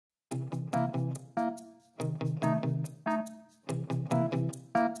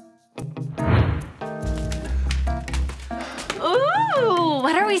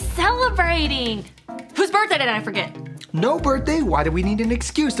we celebrating? Whose birthday did I forget? No birthday? Why do we need an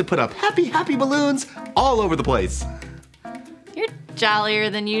excuse to put up happy, happy balloons all over the place? You're jollier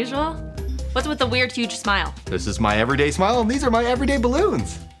than usual. What's with the weird, huge smile? This is my everyday smile, and these are my everyday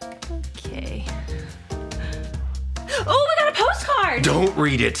balloons. Okay. Oh, we got a postcard! Don't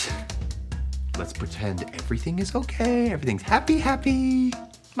read it. Let's pretend everything is okay, everything's happy, happy.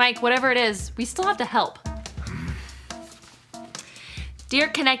 Mike, whatever it is, we still have to help. Dear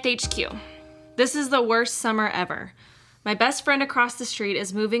Connect HQ, this is the worst summer ever. My best friend across the street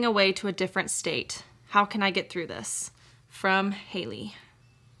is moving away to a different state. How can I get through this? From Haley.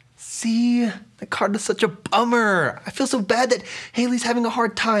 See, that card is such a bummer. I feel so bad that Haley's having a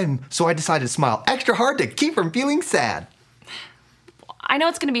hard time, so I decided to smile extra hard to keep from feeling sad. I know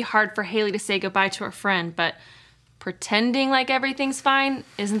it's gonna be hard for Haley to say goodbye to her friend, but pretending like everything's fine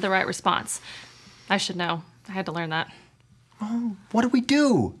isn't the right response. I should know. I had to learn that. Oh, what do we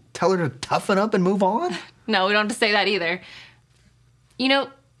do? Tell her to toughen up and move on? No, we don't have to say that either. You know,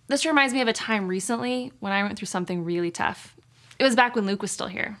 this reminds me of a time recently when I went through something really tough. It was back when Luke was still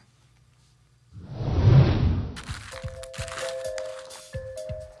here.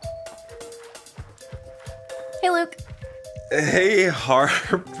 Hey, Luke. Hey,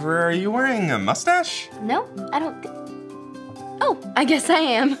 Harper, are you wearing a mustache? No, I don't Oh, I guess I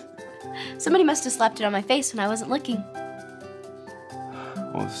am. Somebody must have slapped it on my face when I wasn't looking.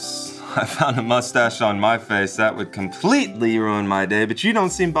 Well, if I found a mustache on my face, that would completely ruin my day, but you don't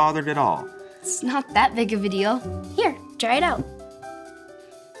seem bothered at all. It's not that big of a deal. Here, try it out.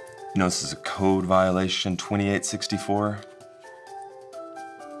 You know, this is a code violation, 2864.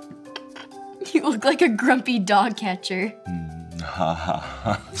 You look like a grumpy dog catcher.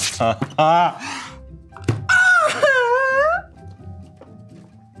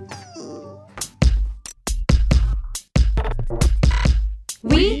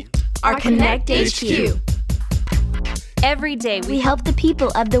 We are Connect HQ. Every day We help the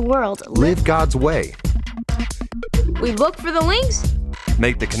people of the world Live God's way. We look for the links.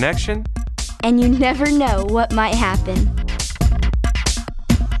 Make the connection. and you never know what might happen.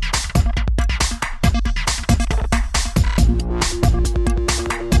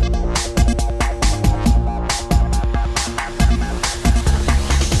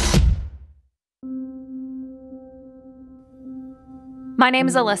 My name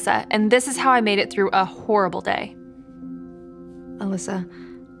is Alyssa, and this is how I made it through a horrible day. Alyssa,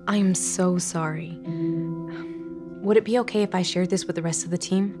 I am so sorry. Would it be okay if I shared this with the rest of the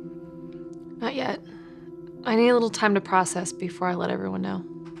team? Not yet. I need a little time to process before I let everyone know.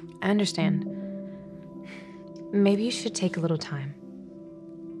 I understand. Maybe you should take a little time.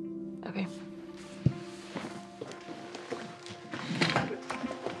 Okay.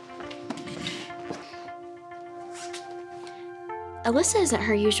 Alyssa isn't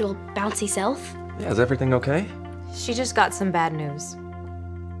her usual bouncy self. Yeah, is everything okay? She just got some bad news.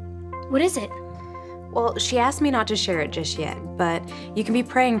 What is it? Well, she asked me not to share it just yet, but you can be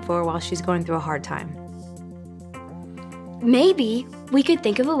praying for her while she's going through a hard time. Maybe we could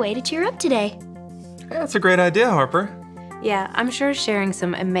think of a way to cheer up today. Yeah, that's a great idea, Harper. Yeah, I'm sure sharing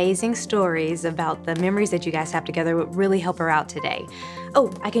some amazing stories about the memories that you guys have together would really help her out today.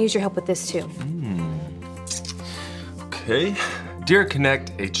 Oh, I can use your help with this too. Okay. Dear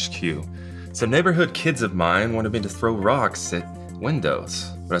Connect HQ, some neighborhood kids of mine wanted me to throw rocks at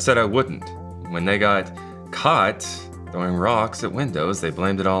windows, but I said I wouldn't. When they got caught throwing rocks at windows, they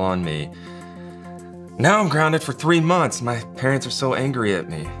blamed it all on me. Now I'm grounded for 3 months. My parents are so angry at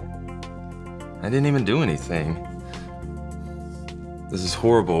me. I didn't even do anything. This is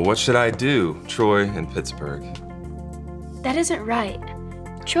horrible. What should I do? Troy in Pittsburgh. That isn't right.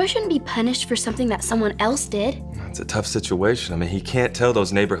 Troy shouldn't be punished for something that someone else did. It's a tough situation. I mean, he can't tell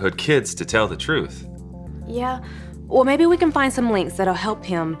those neighborhood kids to tell the truth. Yeah, well, maybe we can find some links that'll help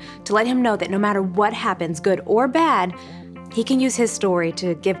him to let him know that no matter what happens, good or bad, he can use his story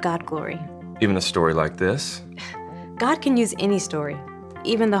to give God glory. Even a story like this. God can use any story,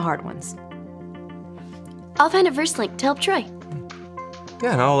 even the hard ones. I'll find a verse link to help Troy.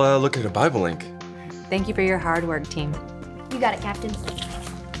 Yeah, and I'll look at a Bible link. Thank you for your hard work, team. You got it, Captain.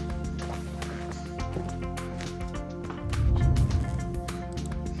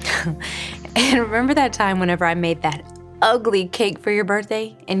 And remember that time whenever I made that ugly cake for your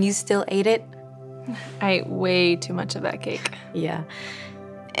birthday and you still ate it? I ate way too much of that cake. Yeah.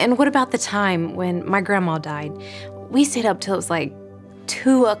 And what about the time when my grandma died? We stayed up till it was like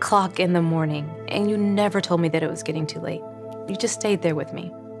 2 o'clock in the morning, and you never told me that it was getting too late. You just stayed there with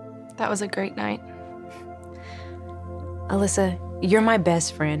me. That was a great night. Alyssa, you're my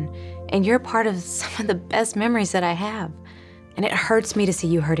best friend, and you're part of some of the best memories that I have. And it hurts me to see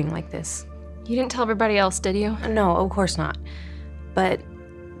you hurting like this. You didn't tell everybody else, did you? No, of course not. But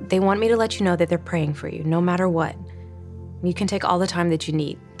they want me to let you know that they're praying for you, no matter what. You can take all the time that you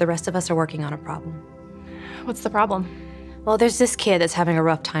need. The rest of us are working on a problem. What's the problem? Well, there's this kid that's having a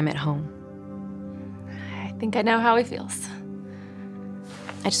rough time at home. I think I know how he feels.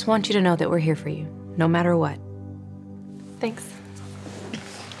 I just want you to know that we're here for you, no matter what. Thanks.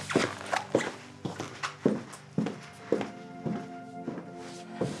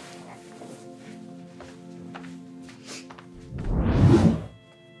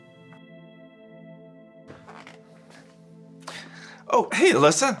 Oh, hey,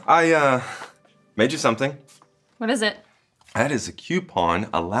 Alyssa. I made you something. What is it? That is a coupon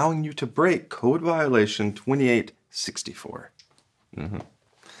allowing you to break code violation 2864.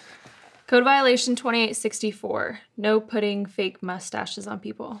 Code violation 2864. No putting fake mustaches on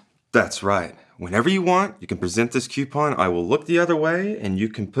people. That's right. Whenever you want, you can present this coupon. I will look the other way, and you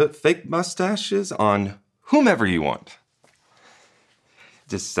can put fake mustaches on whomever you want.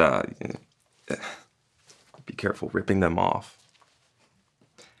 Just be careful ripping them off.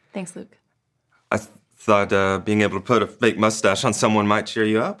 Thanks, Luke. I thought being able to put a fake mustache on someone might cheer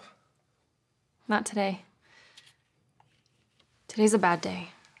you up. Not today. Today's a bad day.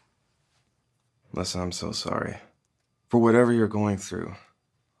 Listen, I'm so sorry. For whatever you're going through,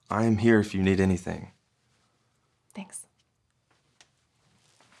 I am here if you need anything. Thanks.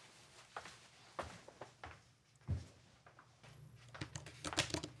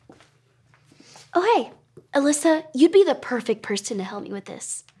 Oh, hey, Alyssa, you'd be the perfect person to help me with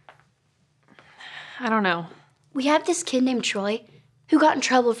this. I don't know. We have this kid named Troy who got in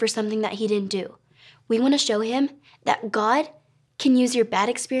trouble for something that he didn't do. We want to show him that God can use your bad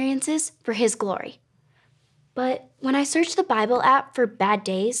experiences for his glory. But when I search the Bible app for bad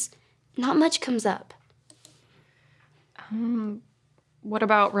days, not much comes up. What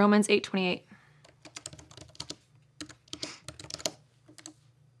about Romans 8:28?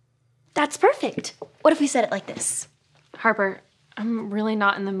 That's perfect. What if we said it like this? Harper, I'm really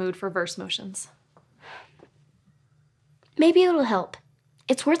not in the mood for verse motions. Maybe it'll help.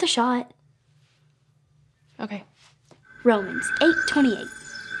 It's worth a shot. Okay. Romans 8:28.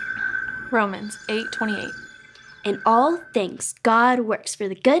 Romans 8:28. In all things, God works for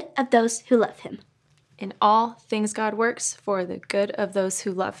the good of those who love him, In all things God works for the good of those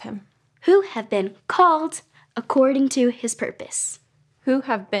who love him, who have been called according to his purpose. who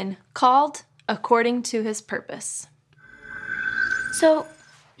have been called according to his purpose. So,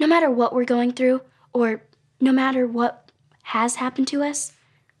 no matter what we're going through, or no matter what has happened to us,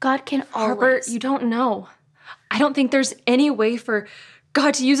 God can Harper, always... you don't know. I don't think there's any way for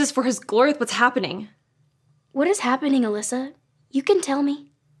God to use us for his glory with what's happening. What is happening, Alyssa? You can tell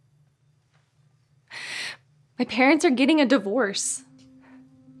me. My parents are getting a divorce.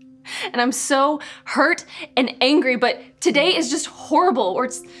 And I'm so hurt and angry, but today is just horrible, or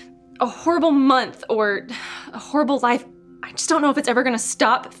it's a horrible month, or a horrible life. I just don't know if it's ever gonna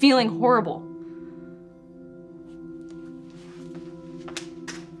stop feeling horrible.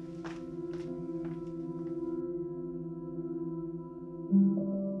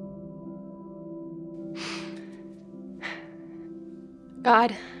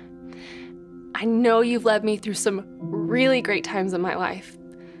 God, I know you've led me through some really great times in my life.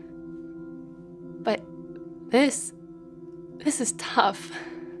 But this is tough.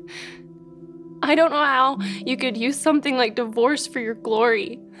 I don't know how you could use something like divorce for your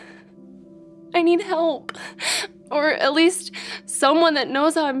glory. I need help, or at least someone that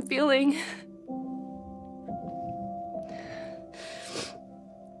knows how I'm feeling.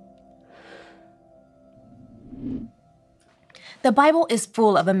 The Bible is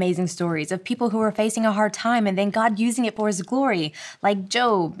full of amazing stories of people who are facing a hard time and then God using it for his glory, like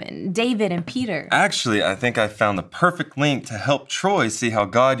Job and David and Peter. Actually, I think I found the perfect link to help Troy see how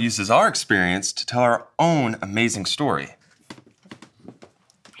God uses our experience to tell our own amazing story.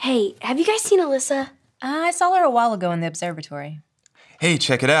 Hey, have you guys seen Alyssa? I saw her a while ago in the observatory. Hey,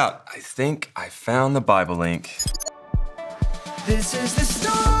 check it out. I think I found the Bible link. This is the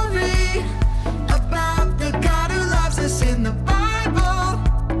story about the God who loves us in the Bible.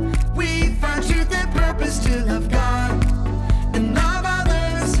 We find truth and purpose to love God and love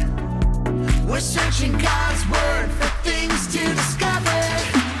others. We're searching God's word for things to discover.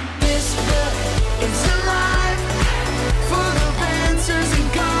 This book is alive, full of answers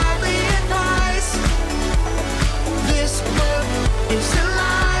and godly advice. This book is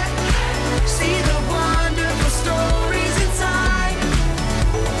alive. See the wonderful stories inside.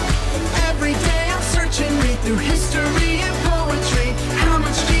 Every day I'm searching, read through history and poetry. How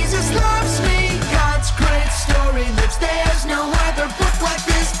much Jesus loves me. God's great story lives, there's no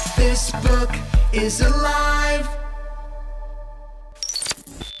is alive.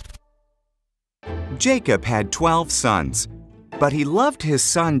 Jacob had 12 sons, but he loved his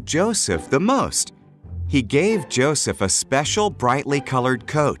son Joseph the most. He gave Joseph a special brightly colored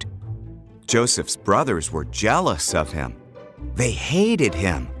coat. Joseph's brothers were jealous of him. They hated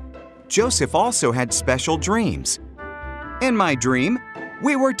him. Joseph also had special dreams. In my dream,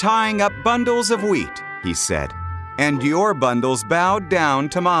 we were tying up bundles of wheat, he said, and your bundles bowed down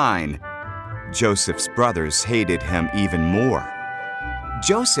to mine. Joseph's brothers hated him even more.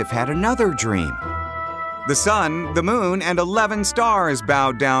 Joseph had another dream. The sun, the moon, and 11 stars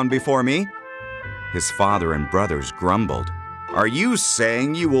bowed down before me. His father and brothers grumbled. Are you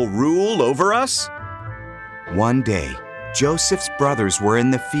saying you will rule over us? One day, Joseph's brothers were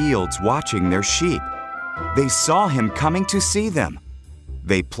in the fields watching their sheep. They saw him coming to see them.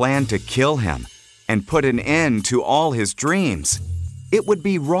 They planned to kill him and put an end to all his dreams. It would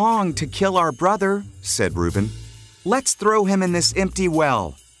be wrong to kill our brother, said Reuben. Let's throw him in this empty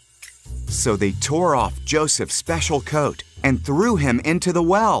well. So they tore off Joseph's special coat and threw him into the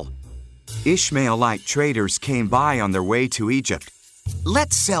well. Ishmaelite traders came by on their way to Egypt.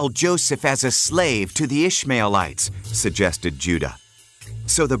 Let's sell Joseph as a slave to the Ishmaelites, suggested Judah.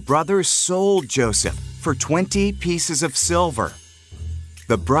 So the brothers sold Joseph for 20 pieces of silver.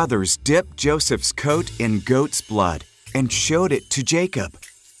 The brothers dipped Joseph's coat in goat's blood and showed it to Jacob.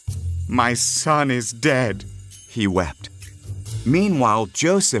 My son is dead, he wept. Meanwhile,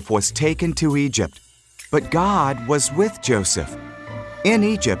 Joseph was taken to Egypt, but God was with Joseph. In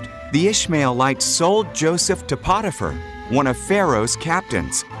Egypt, the Ishmaelites sold Joseph to Potiphar, one of Pharaoh's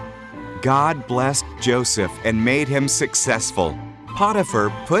captains. God blessed Joseph and made him successful.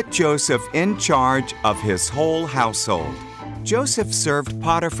 Potiphar put Joseph in charge of his whole household. Joseph served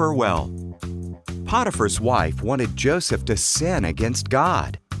Potiphar well. Potiphar's wife wanted Joseph to sin against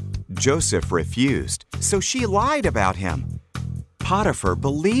God. Joseph refused, so she lied about him. Potiphar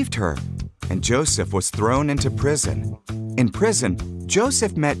believed her, and Joseph was thrown into prison. In prison,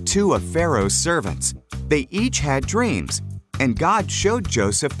 Joseph met two of Pharaoh's servants. They each had dreams, and God showed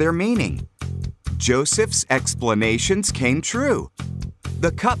Joseph their meaning. Joseph's explanations came true.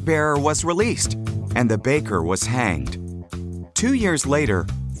 The cupbearer was released, and the baker was hanged. 2 years later,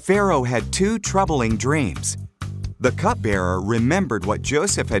 Pharaoh had two troubling dreams. The cupbearer remembered what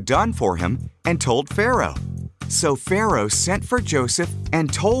Joseph had done for him and told Pharaoh. So Pharaoh sent for Joseph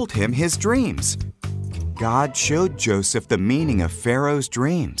and told him his dreams. God showed Joseph the meaning of Pharaoh's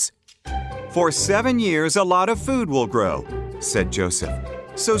dreams. For 7 years, a lot of food will grow, said Joseph.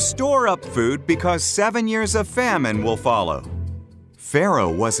 So store up food because 7 years of famine will follow.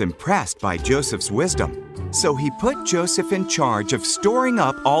 Pharaoh was impressed by Joseph's wisdom, so he put Joseph in charge of storing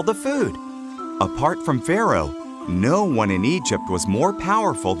up all the food. Apart from Pharaoh, no one in Egypt was more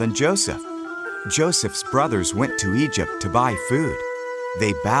powerful than Joseph. Joseph's brothers went to Egypt to buy food.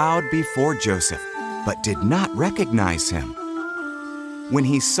 They bowed before Joseph, but did not recognize him. When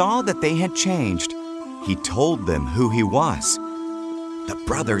he saw that they had changed, he told them who he was. The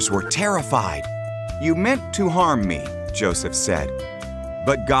brothers were terrified. You meant to harm me, Joseph said,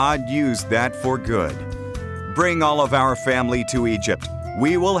 but God used that for good. Bring all of our family to Egypt.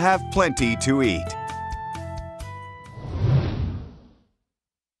 We will have plenty to eat.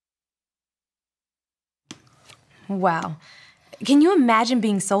 Wow. Can you imagine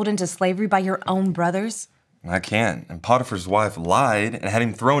being sold into slavery by your own brothers? I can. And Potiphar's wife lied and had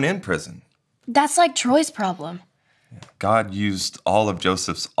him thrown in prison. That's like Troy's problem. God used all of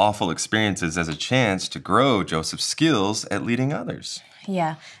Joseph's awful experiences as a chance to grow Joseph's skills at leading others.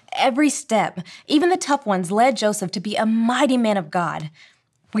 Yeah, every step, even the tough ones, led Joseph to be a mighty man of God.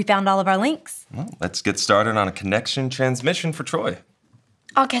 We found all of our links. Well, let's get started on a connection transmission for Troy.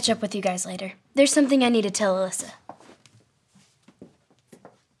 I'll catch up with you guys later. There's something I need to tell Alyssa.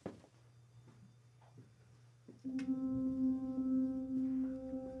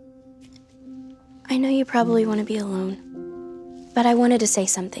 I know you probably want to be alone, but I wanted to say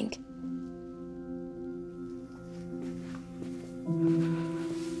something.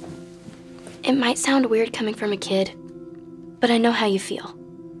 It might sound weird coming from a kid, but I know how you feel.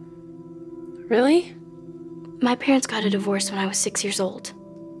 Really? My parents got a divorce when I was 6 years old.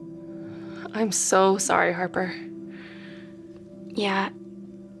 I'm so sorry, Harper. Yeah,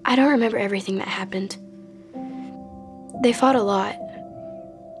 I don't remember everything that happened. They fought a lot,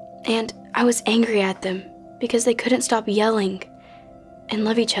 and I was angry at them because they couldn't stop yelling and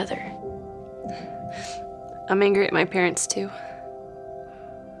love each other. I'm angry at my parents too.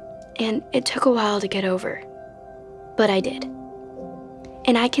 And it took a while to get over, but I did.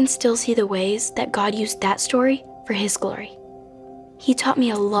 And I can still see the ways that God used that story for His glory. He taught me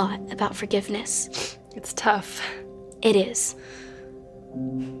a lot about forgiveness. It's tough. It is.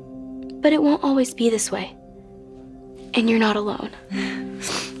 But it won't always be this way. And you're not alone.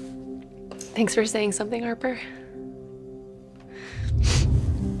 Thanks for saying something, Harper.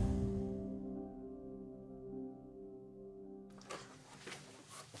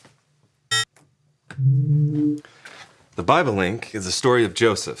 The Bible link is the story of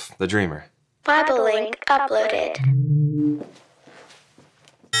Joseph, the dreamer. Bible link uploaded.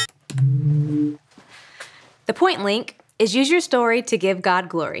 The point link is use your story to give God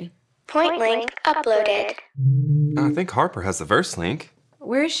glory. Point link uploaded. I think Harper has the verse link.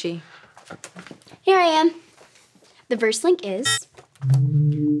 Where is she? Here I am. The verse link is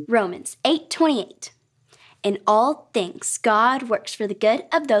Romans 8:28. In all things, God works for the good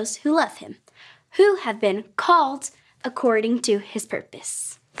of those who love him, who have been called according to his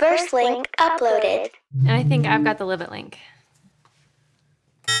purpose. Verse link uploaded. And I think I've got the Live It link.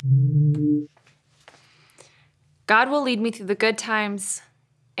 God will lead me through the good times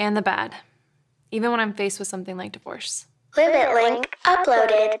and the bad, even when I'm faced with something like divorce. Live It link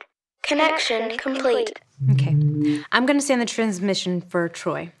uploaded. Connection complete. Okay. I'm going to send the transmission for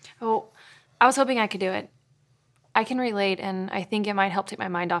Troy. Oh, I was hoping I could do it. I can relate, and I think it might help take my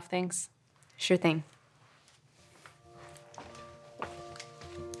mind off things. Sure thing.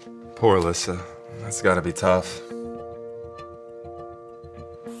 Poor Alyssa. That's gotta be tough.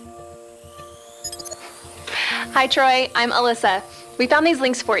 Hi, Troy. I'm Alyssa. We found these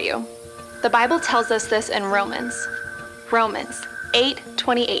links for you. The Bible tells us this in Romans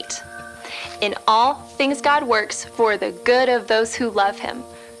 8:28. In all things God works for the good of those who love him,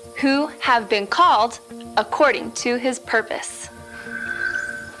 who have been called according to his purpose.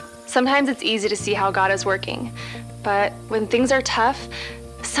 Sometimes it's easy to see how God is working, but when things are tough,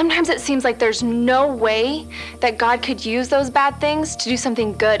 sometimes it seems like there's no way that God could use those bad things to do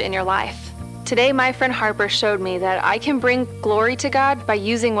something good in your life. Today, my friend Harper showed me that I can bring glory to God by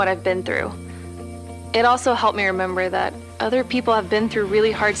using what I've been through. It also helped me remember that other people have been through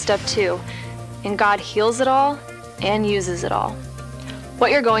really hard stuff too, and God heals it all and uses it all.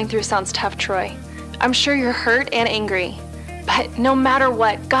 What you're going through sounds tough, Troy. I'm sure you're hurt and angry, but no matter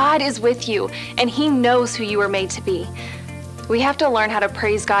what, God is with you, and he knows who you were made to be. We have to learn how to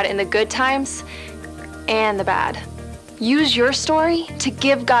praise God in the good times and the bad. Use your story to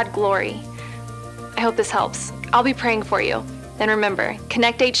give God glory. I hope this helps. I'll be praying for you. And remember,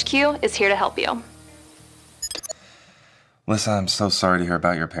 Connect HQ is here to help you. Alyssa, I'm so sorry to hear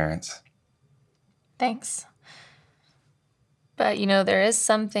about your parents. Thanks. But you know, there is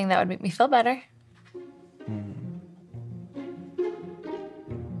something that would make me feel better.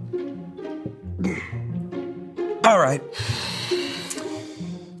 All right.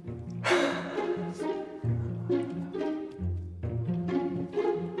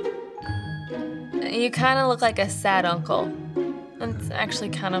 You kind of look like a sad uncle. It's actually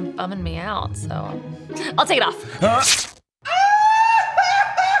kind of bumming me out, so I'll take it off.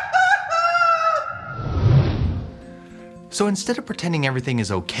 So instead of pretending everything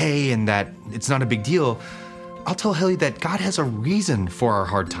is okay and that it's not a big deal, I'll tell Haley that God has a reason for our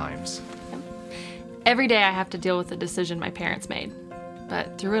hard times. Every day I have to deal with the decision my parents made.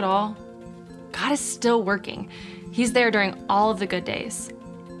 But through it all, God is still working. He's there during all of the good days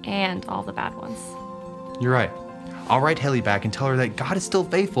and all the bad ones. You're right. I'll write Haley back and tell her that God is still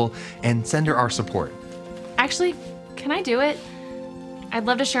faithful and send her our support. Actually, can I do it? I'd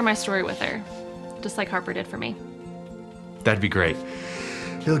love to share my story with her, just like Harper did for me. That'd be great.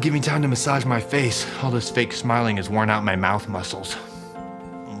 It'll give me time to massage my face. All this fake smiling has worn out my mouth muscles.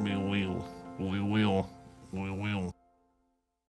 We will.